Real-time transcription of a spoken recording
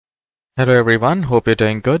Hello everyone, hope you're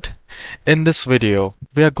doing good. In this video,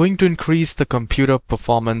 we are going to increase the computer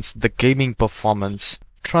performance, the gaming performance.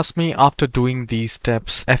 Trust me, after doing these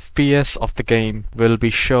steps, FPS of the game will be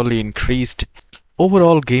surely increased.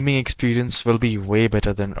 Overall gaming experience will be way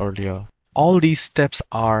better than earlier. All these steps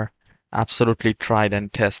are absolutely tried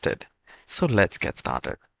and tested. So let's get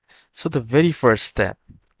started. So the very first step,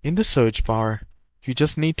 in the search bar, you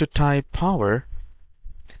just need to type power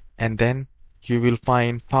and then you will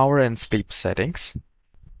find power and sleep settings.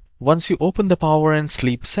 Once you open the power and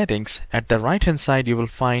sleep settings, at the right hand side you will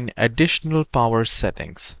find additional power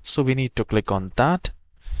settings. So we need to click on that,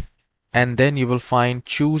 and then you will find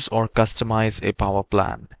choose or customize a power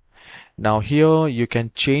plan. Now here you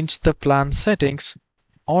can change the plan settings,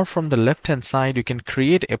 or from the left hand side you can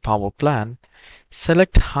create a power plan,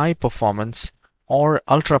 select high performance or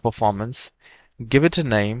ultra performance, give it a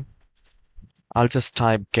name. I'll just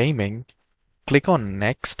type gaming. Click on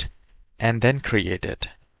next and then create it.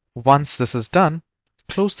 Once this is done,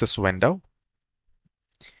 close this window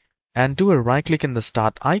and do a right click in the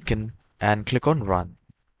start icon and click on run.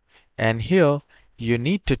 And here you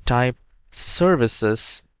need to type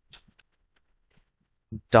services.msc.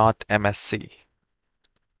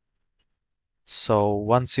 So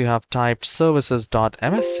once you have typed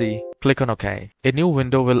services.msc, click on OK. A new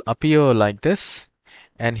window will appear like this.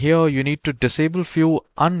 And here you need to disable few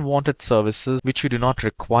unwanted services which you do not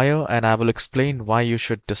require, and I will explain why you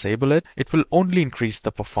should disable it. It will only increase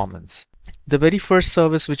the performance. The very first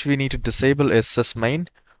service which we need to disable is sysmain.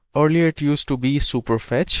 Earlier it used to be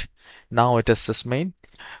superfetch. Now it is sysmain.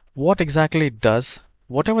 What exactly it does,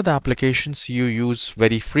 whatever the applications you use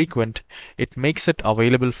very frequent, it makes it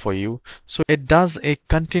available for you. So it does a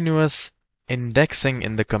continuous indexing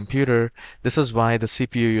in the computer. This is why the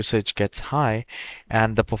CPU usage gets high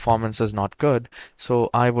and the performance is not good. So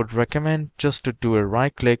I would recommend just to do a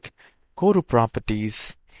right click, go to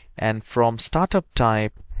properties, and from startup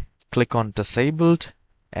type click on disabled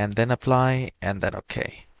and then apply and then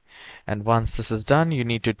OK. And once this is done, you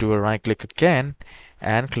need to do a right click again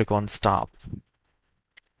and click on stop.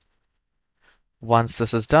 Once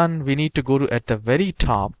this is done, we need to go to at the very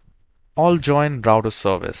top, all join router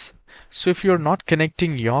service. So if you're not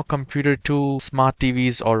connecting your computer to smart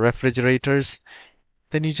TVs or refrigerators,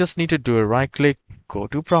 then you just need to do a right click, go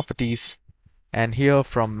to properties, and here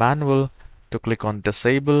from manual to click on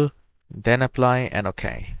disable, then apply and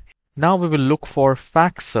OK. Now we will look for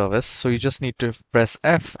fax service. So you just need to press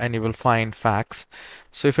F and you will find fax.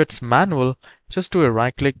 So if it's manual, just do a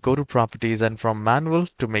right click, go to properties, and from manual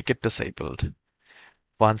to make it disabled.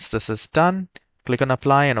 Once this is done, click on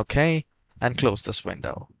apply and OK and close this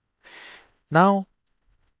window. Now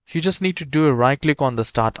you just need to do a right click on the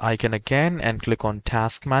start icon again and click on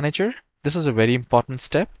task manager. This is a very important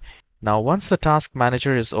step. Now once the task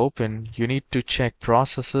manager is open, you need to check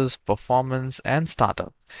processes, performance and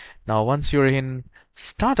startup. Now once you're in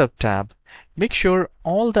startup tab, make sure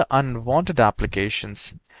all the unwanted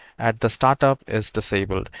applications at the startup is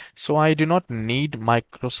disabled. So I do not need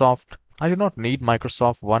Microsoft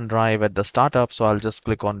OneDrive at the startup, so I'll just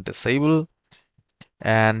click on disable.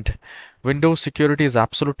 And Windows security is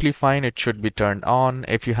absolutely fine. It should be turned on.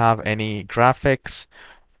 If you have any graphics,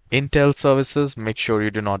 Intel services, make sure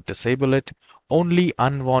you do not disable it. Only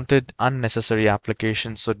unwanted, unnecessary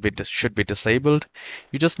applications should be disabled.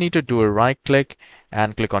 You just need to do a right click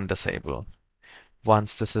and click on disable.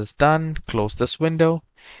 Once this is done, close this window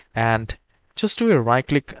and just do a right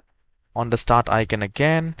click on the start icon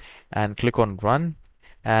again and click on run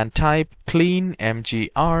and type clean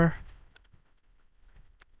mgr.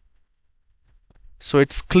 So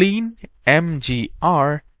it's clean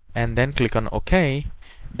mgr and then click on OK.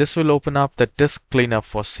 This will open up the disk cleanup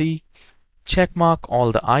for C. Checkmark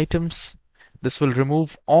all the items. This will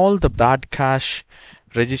remove all the bad cache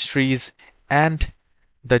registries and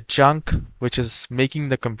the junk which is making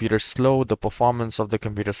the computer slow, the performance of the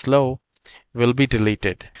computer slow will be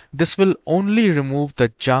deleted. This will only remove the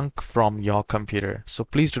junk from your computer. So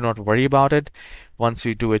please do not worry about it. Once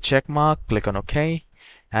you do a check mark, click on OK.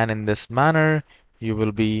 And in this manner, you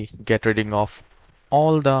will be rid of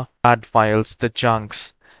all the bad files, the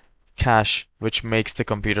junks, cache, which makes the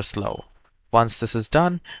computer slow. Once this is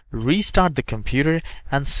done, restart the computer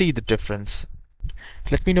and see the difference.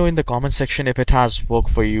 Let me know in the comment section if it has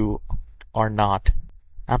worked for you or not.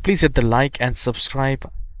 And please hit the like and subscribe,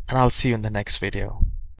 and I'll see you in the next video.